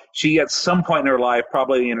 well, she at some point in her life,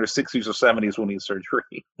 probably in her 60s or 70s, will need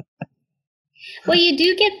surgery. Well, you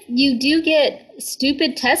do get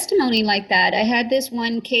stupid testimony like that. I had this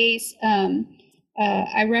one case.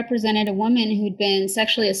 I represented a woman who'd been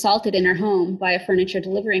sexually assaulted in her home by a furniture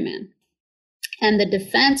delivery man. And the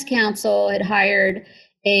defense counsel had hired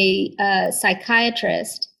a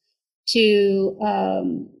psychiatrist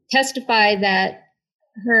to testify that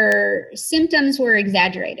her symptoms were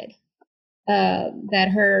exaggerated, that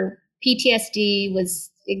her PTSD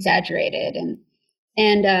was exaggerated.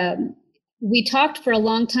 And we talked for a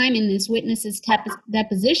long time in this witness's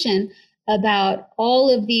deposition about all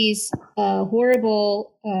of these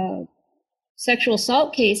horrible sexual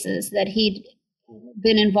assault cases that he'd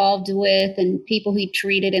been involved with and people he'd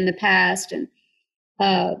treated in the past. And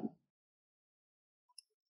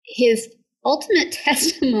his ultimate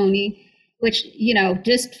testimony, which,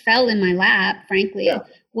 just fell in my lap, frankly,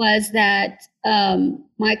 was that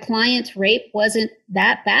my client's rape wasn't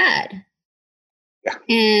that bad. Yeah.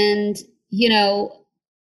 And,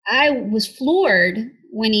 I was floored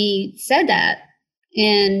when he said that.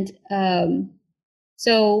 And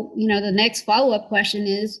so, the next follow-up question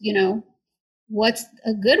is, what's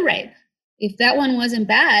a good rape? If that one wasn't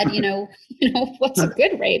bad, what's a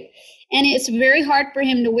good rape? And it's very hard for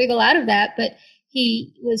him to wiggle out of that, but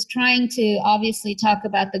he was trying to obviously talk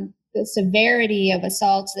about the severity of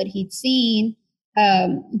assaults that he'd seen.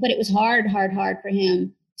 But it was hard for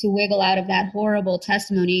him to wiggle out of that horrible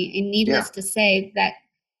testimony. And needless to say,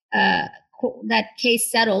 that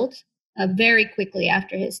case settled very quickly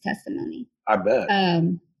after his testimony. I bet.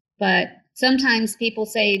 But sometimes people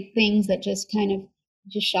say things that just kind of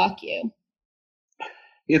just shock you.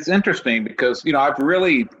 It's interesting because, I've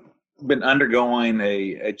really been undergoing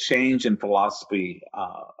a change in philosophy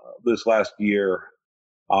this last year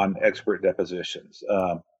on expert depositions.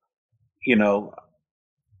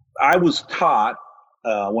 I was taught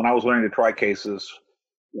when I was learning to try cases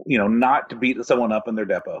not to beat someone up in their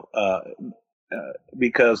depot,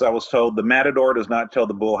 because I was told the matador does not tell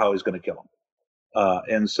the bull how he's going to kill him.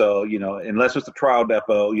 And so, unless it's a trial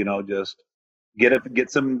depot, just get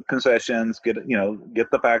some concessions, get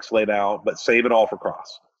the facts laid out, but save it all for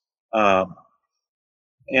cross.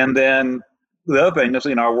 And then the other thing is,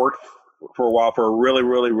 I worked for a while for a really,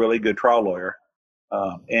 really, really good trial lawyer.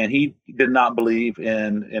 And he did not believe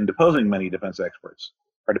in deposing many defense experts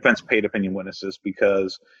or defense paid opinion witnesses,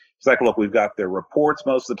 because it's like, look, we've got their reports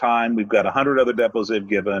most of the time. We've got 100 other depots they've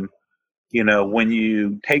given. When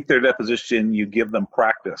you take their deposition, you give them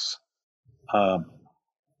practice. And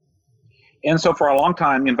so for a long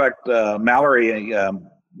time, in fact, Mallory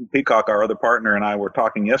Peacock, our other partner, and I were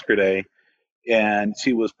talking yesterday, and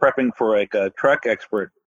she was prepping for like a trekking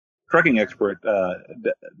expert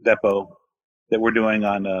depot that we're doing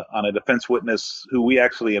on a defense witness who we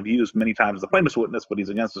actually have used many times as the plaintiff's witness, but he's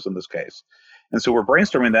against us in this case. And so we're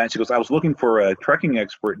brainstorming that. And she goes, I was looking for a trekking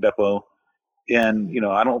expert depot, and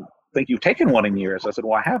I don't think you've taken one in years. I said,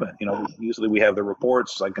 well, I haven't. Usually we have the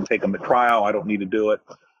reports. I can take them at trial. I don't need to do it.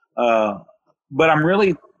 But I'm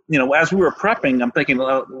really, as we were prepping, I'm thinking,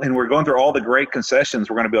 and we're going through all the great concessions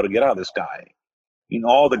we're going to be able to get out of this guy.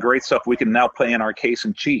 All the great stuff we can now play in our case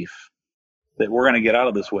in chief that we're going to get out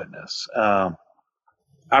of this witness.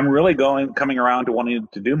 I'm really coming around to wanting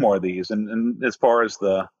to do more of these. And as far as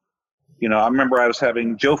I remember I was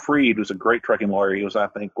having Joe Freed, who's a great trekking lawyer. He was, I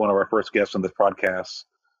think, one of our first guests on this podcast.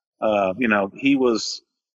 He was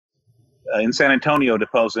in San Antonio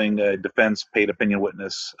deposing a defense paid opinion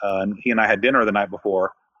witness. And he and I had dinner the night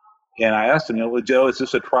before. And I asked him, well, Joe, is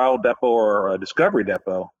this a trial depot or a discovery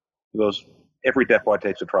depot? He goes, every depot I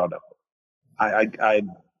take is a trial depot.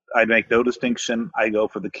 I make no distinction. I go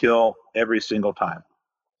for the kill every single time.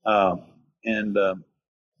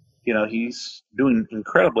 He's doing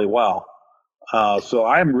incredibly well. So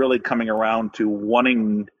I'm really coming around to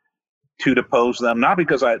wanting to depose them, not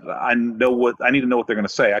because I need to know what they're going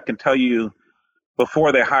to say. I can tell you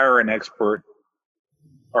before they hire an expert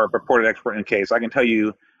or a purported expert in a case, I can tell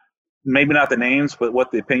you maybe not the names, but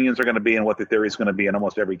what the opinions are going to be and what the theory is going to be in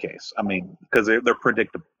almost every case. I mean, because they're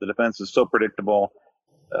predictable. The defense is so predictable.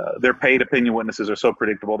 Their paid opinion witnesses are so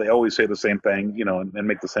predictable. They always say the same thing, and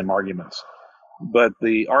make the same arguments. But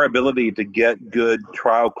our ability to get good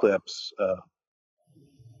trial clips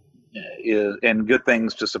and good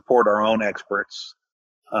things to support our own experts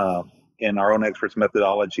and our own experts'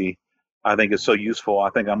 methodology, I think is so useful. I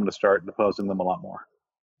think I'm going to start deposing them a lot more.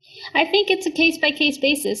 I think it's a case-by-case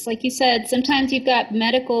basis. Like you said, sometimes you've got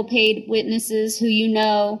medical paid witnesses who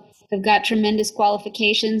have got tremendous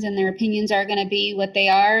qualifications and their opinions are going to be what they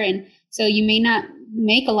are. And so you may not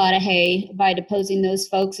make a lot of hay by deposing those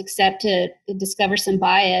folks, except to discover some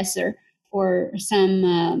bias or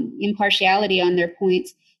some impartiality on their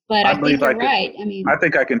points. But I think you're right. I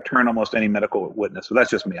think I can turn almost any medical witness. So that's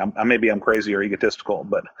just me. Maybe I'm crazy or egotistical,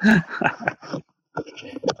 but.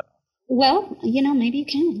 Well, maybe you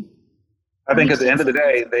can. I think at the end of the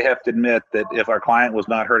day, they have to admit that if our client was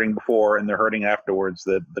not hurting before and they're hurting afterwards,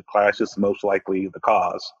 that the clash is most likely the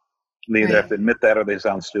cause. They either have to admit that or they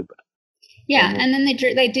sound stupid. Yeah, and then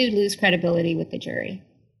they do lose credibility with the jury.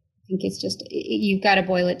 I think it's just, you've got to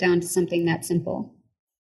boil it down to something that simple.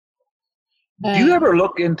 Do you ever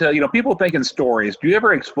look into, people think in stories, do you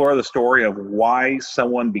ever explore the story of why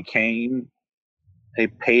someone became a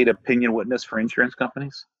paid opinion witness for insurance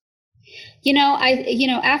companies?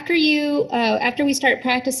 After we start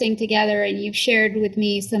practicing together and you've shared with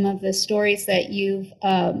me some of the stories that you've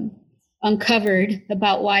uncovered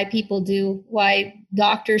about why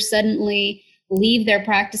doctors suddenly leave their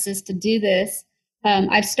practices to do this,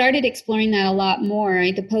 I've started exploring that a lot more.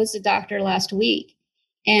 I deposed a doctor last week,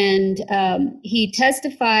 and he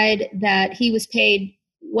testified that he was paid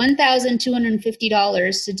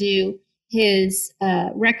 $1,250 to do his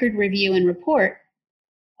record review and report.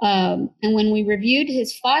 And when we reviewed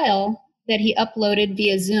his file that he uploaded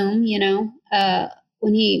via Zoom,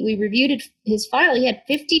 when we reviewed his file, he had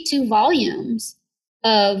 52 volumes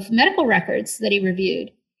of medical records that he reviewed.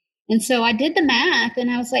 And so I did the math and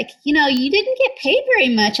I was like, you didn't get paid very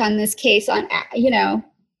much on this case on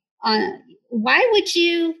why would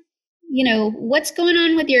you, what's going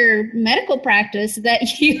on with your medical practice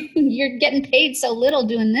that you're getting paid so little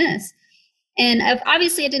doing this? And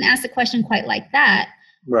obviously I didn't ask the question quite like that.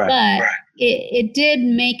 Right. But it did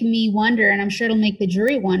make me wonder, and I'm sure it'll make the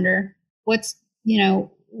jury wonder, what's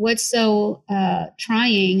so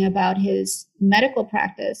trying about his medical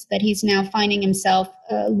practice that he's now finding himself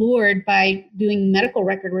lured by doing medical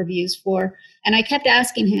record reviews for. And I kept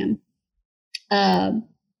asking him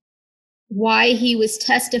why he was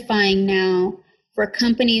testifying now for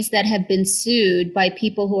companies that have been sued by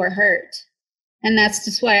people who are hurt. And that's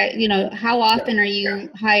just why, how often are you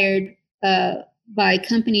hired by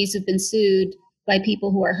companies who've been sued by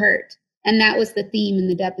people who are hurt? And that was the theme in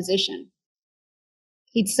the deposition.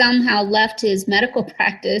 He'd somehow left his medical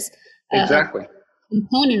practice, exactly,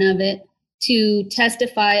 component of it, to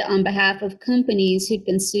testify on behalf of companies who'd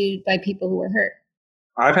been sued by people who were hurt.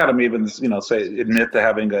 I've had them even, admit to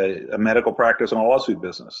having a medical practice and a lawsuit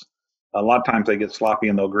business. A lot of times they get sloppy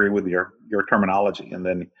and they'll agree with your terminology, and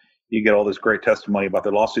then you get all this great testimony about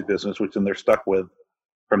their lawsuit business, which then they're stuck with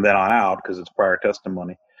from then on out because it's prior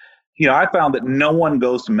testimony. I found that no one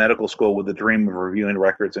goes to medical school with the dream of reviewing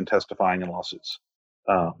records and testifying in lawsuits.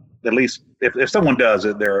 At least if someone does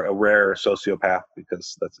it, they're a rare sociopath,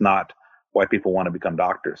 because that's not why people want to become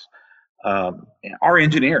doctors. Or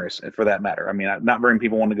engineers, for that matter. I mean, not very many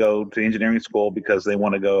people want to go to engineering school because they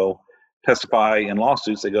want to go testify in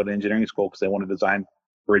lawsuits. They go to engineering school because they want to design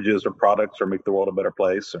bridges or products or make the world a better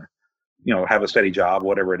place, or have a steady job,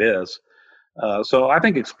 whatever it is. So I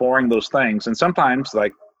think exploring those things, and sometimes,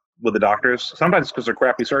 like with the doctors, sometimes because they're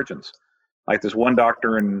crappy surgeons. Like this one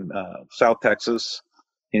doctor in South Texas,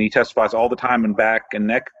 and he testifies all the time in back and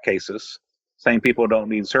neck cases, saying people don't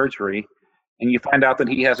need surgery. And you find out that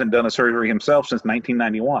he hasn't done a surgery himself since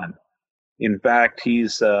 1991. In fact, he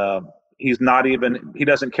doesn't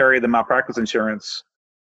carry the malpractice insurance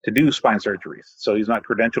to do spine surgeries. So he's not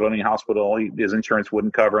credentialed in any hospital. His insurance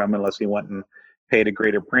wouldn't cover him unless he went and paid a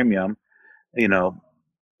greater premium,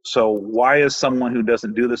 So why is someone who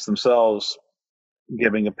doesn't do this themselves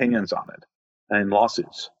giving opinions on it in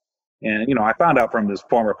lawsuits? And, I found out from his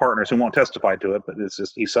former partners who won't testify to it, but it's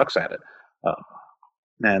just, he sucks at it.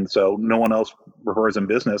 And so no one else refers him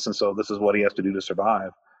business. And so this is what he has to do to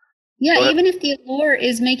survive. Yeah, even if the allure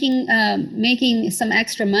is making some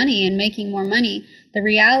extra money and making more money, the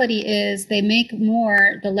reality is they make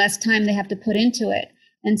more the less time they have to put into it.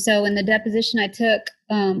 And so in the deposition I took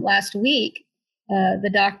last week, the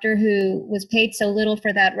doctor who was paid so little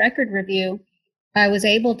for that record review, I was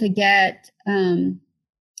able to get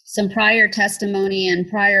some prior testimony and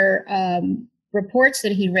prior reports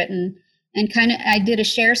that he'd written. And I did a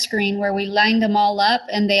share screen where we lined them all up,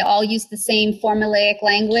 and they all used the same formulaic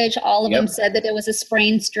language. All of them said that it was a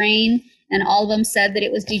sprain strain, and all of them said that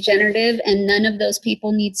it was degenerative, and none of those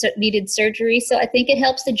people needed surgery. So I think it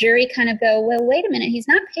helps the jury kind of go, well, wait a minute, he's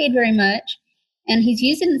not paid very much, and he's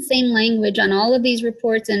using the same language on all of these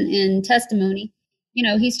reports and testimony.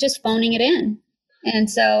 He's just phoning it in. And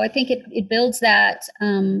so I think it builds that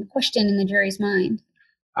question in the jury's mind.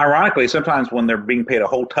 Ironically, sometimes when they're being paid a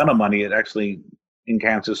whole ton of money, it actually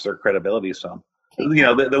enhances their credibility some.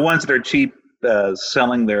 The ones that are cheap,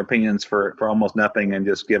 selling their opinions for almost nothing and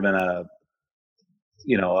just giving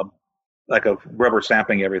like a rubber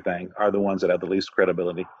stamping everything, are the ones that have the least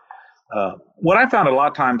credibility. What I found a lot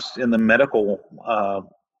of times in the medical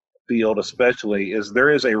field especially is there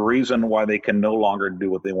is a reason why they can no longer do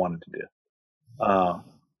what they wanted to do.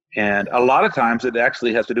 And a lot of times it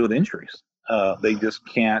actually has to do with injuries. They just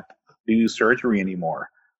can't do surgery anymore,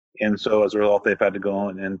 and so as a result, they've had to go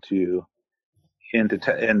into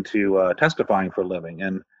testifying for a living.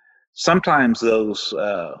 And sometimes those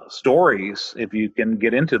stories, if you can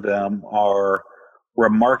get into them, are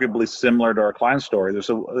remarkably similar to our client's story. There's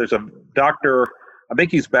a doctor. I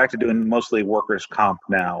think he's back to doing mostly workers' comp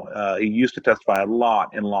now. He used to testify a lot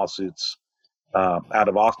in lawsuits out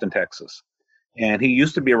of Austin, Texas, and he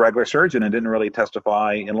used to be a regular surgeon and didn't really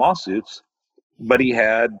testify in lawsuits. But he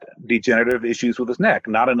had degenerative issues with his neck.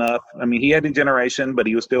 Not enough. I mean, he had degeneration, but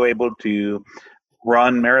he was still able to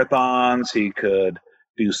run marathons. He could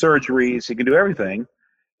do surgeries. He could do everything.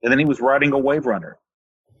 And then he was riding a wave runner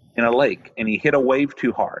in a lake, and he hit a wave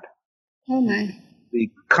too hard. Oh, my. The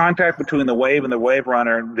contact between the wave and the wave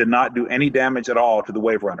runner did not do any damage at all to the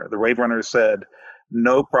wave runner. The wave runner said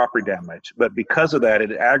no property damage. But because of that,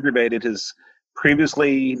 it aggravated his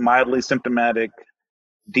previously mildly symptomatic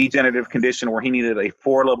degenerative condition where he needed a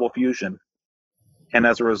 4-level fusion. And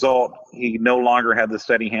as a result, he no longer had the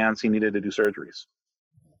steady hands he needed to do surgeries.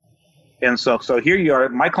 And so here you are.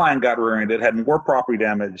 My client got rear-ended, had more property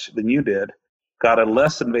damage than you did, got a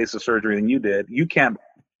less invasive surgery than you did. You can't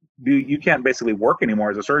basically work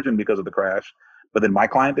anymore as a surgeon because of the crash. But then my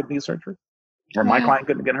client didn't need surgery, or my client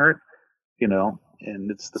couldn't get hurt,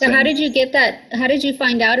 and it's the same. So how did you get that? How did you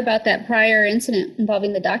find out about that prior incident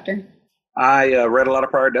involving the doctor? I read a lot of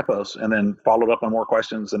prior depots and then followed up on more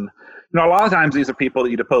questions. And, a lot of times these are people that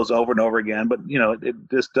you depose over and over again, but, it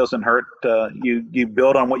just doesn't hurt. You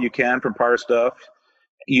build on what you can from prior stuff.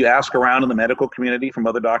 You ask around in the medical community from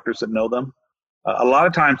other doctors that know them. A lot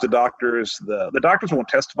of times the doctors won't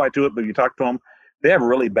testify to it, but if you talk to them, they have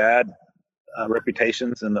really bad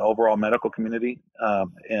reputations in the overall medical community,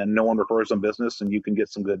 and no one refers them business, and you can get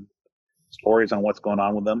some good stories on what's going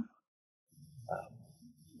on with them.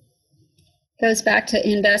 Goes back to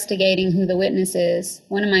investigating who the witness is.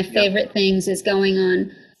 One of my favorite things is going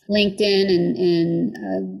on LinkedIn and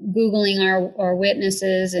Googling our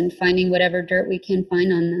witnesses and finding whatever dirt we can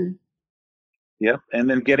find on them. Yep, and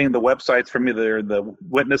then getting the websites from either the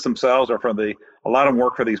witness themselves or from a lot of them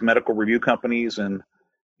work for these medical review companies, and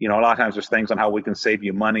a lot of times there's things on how we can save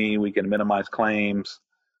you money, we can minimize claims,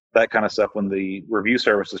 that kind of stuff when the review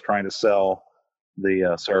service is trying to sell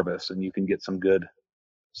the service, and you can get some good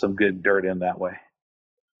dirt in that way.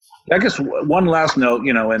 I guess one last note,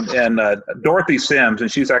 and Dorothy Sims,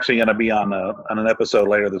 and she's actually going to be on an episode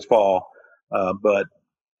later this fall, but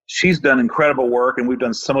she's done incredible work, and we've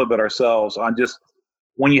done some of it ourselves on just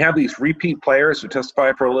when you have these repeat players who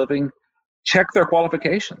testify for a living, check their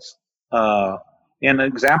qualifications. An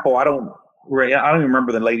example, I don't even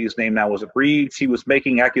remember the lady's name now. Was it Reed? She was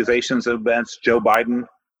making accusations against Joe Biden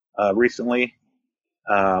recently,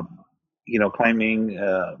 claiming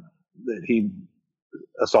that he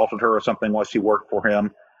assaulted her or something while she worked for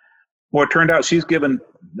him. Well, it turned out she's given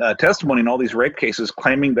testimony in all these rape cases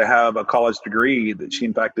claiming to have a college degree that she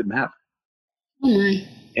in fact didn't have. Oh my.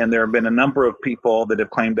 And there have been a number of people that have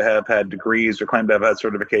claimed to have had degrees or claimed to have had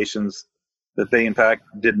certifications that they in fact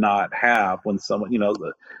did not have. When someone,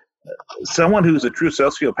 someone who's a true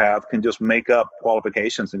sociopath can just make up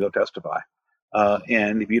qualifications and go testify.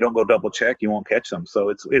 And if you don't go double check, you won't catch them. So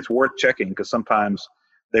it's worth checking, because sometimes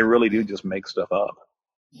they really do just make stuff up.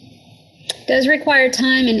 It does require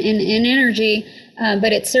time and energy,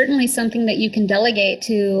 but it's certainly something that you can delegate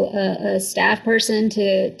to a staff person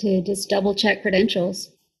to just double check credentials.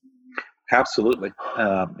 Absolutely.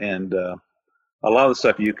 And a lot of the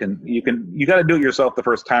stuff you got to do it yourself the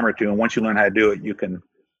first time or two. And once you learn how to do it, you can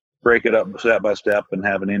break it up step by step and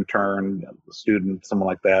have an intern, a student, someone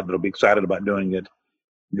like that'll be excited about doing it.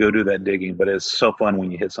 Go do that digging. But it's so fun when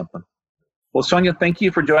you hit something. Well, Sonia, thank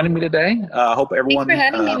you for joining me today. I hope everyone. Thanks for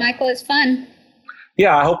having me, Michael. It's fun.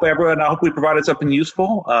 Yeah, I hope we provided something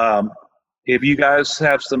useful. If you guys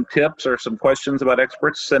have some tips or some questions about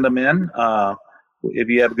experts, send them in. If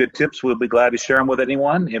you have good tips, we'll be glad to share them with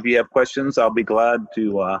anyone. If you have questions, I'll be glad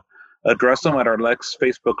to address them at our next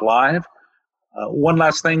Facebook Live. One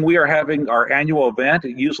last thing, we are having our annual event.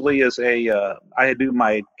 It usually is I do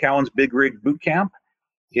my Cowan's Big Rig Boot Camp.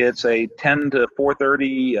 It's a 10 to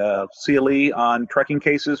 4:30 CLE on trucking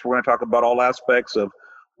cases. We're going to talk about all aspects of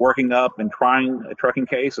working up and trying a trucking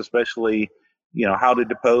case, especially, how to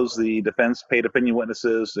depose the defense paid opinion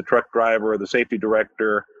witnesses, the truck driver, the safety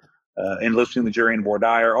director, enlisting the jury in voir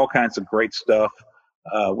dire, all kinds of great stuff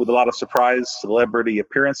with a lot of surprise celebrity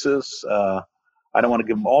appearances. I don't want to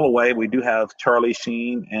give them all away. We do have Charlie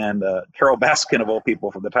Sheen and Carol Baskin, of all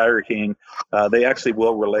people, from the Tiger King. They actually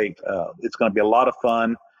will relate. It's going to be a lot of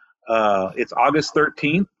fun. It's August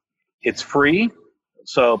 13th. It's free.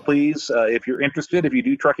 So please, if you're interested, if you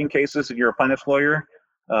do trucking cases and you're a plaintiff's lawyer,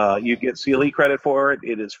 you get CLE credit for it.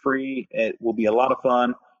 It is free. It will be a lot of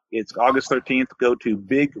fun. It's August 13th. Go to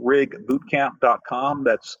bigrigbootcamp.com.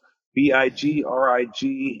 That's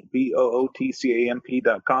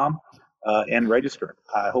bigrigbootcamp.com. And register.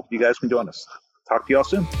 I hope you guys can join us. Talk to you all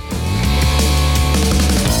soon.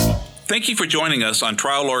 Thank you for joining us on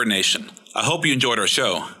Trial Lawyer Nation. I hope you enjoyed our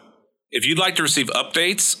show. If you'd like to receive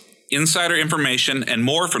updates, insider information, and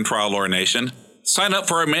more from Trial Lawyer Nation, sign up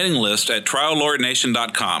for our mailing list at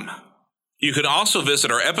triallawyernation.com. You can also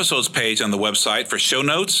visit our episodes page on the website for show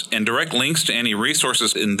notes and direct links to any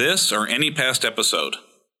resources in this or any past episode.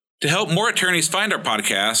 To help more attorneys find our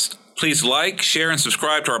podcast, please like, share, and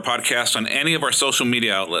subscribe to our podcast on any of our social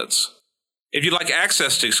media outlets. If you'd like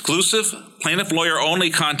access to exclusive, plaintiff lawyer-only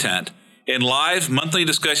content and live monthly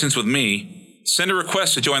discussions with me, send a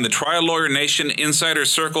request to join the Trial Lawyer Nation Insider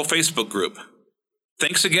Circle Facebook group.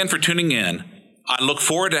 Thanks again for tuning in. I look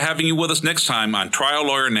forward to having you with us next time on Trial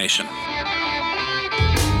Lawyer Nation.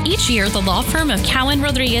 Each year, the law firm of Cowan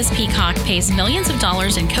Rodriguez Peacock pays millions of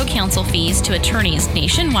dollars in co-counsel fees to attorneys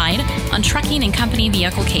nationwide on trucking and company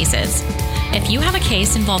vehicle cases. If you have a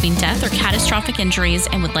case involving death or catastrophic injuries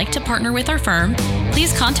and would like to partner with our firm,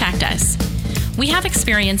 please contact us. We have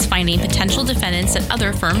experience finding potential defendants that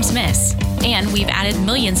other firms miss, and we've added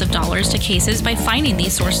millions of dollars to cases by finding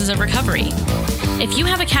these sources of recovery. If you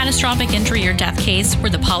have a catastrophic injury or death case where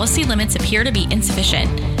the policy limits appear to be insufficient,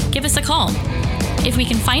 give us a call. If we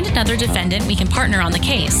can find another defendant, we can partner on the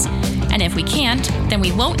case. And if we can't, then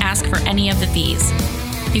we won't ask for any of the fees.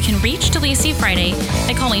 You can reach DeLisi Friday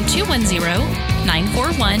by calling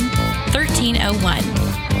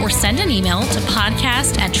 210-941-1301 or send an email to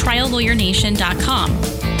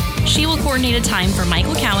podcast@triallawyernation.com. She will coordinate a time for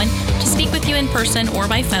Michael Cowan to speak with you in person or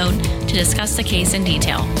by phone to discuss the case in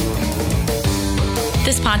detail.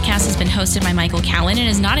 This podcast has been hosted by Michael Cowan and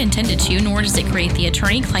is not intended to, nor does it create the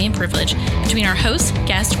attorney-client privilege between our host,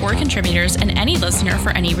 guest, or contributors and any listener for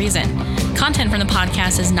any reason. Content from the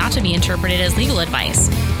podcast is not to be interpreted as legal advice.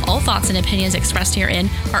 All thoughts and opinions expressed herein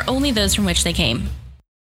are only those from which they came.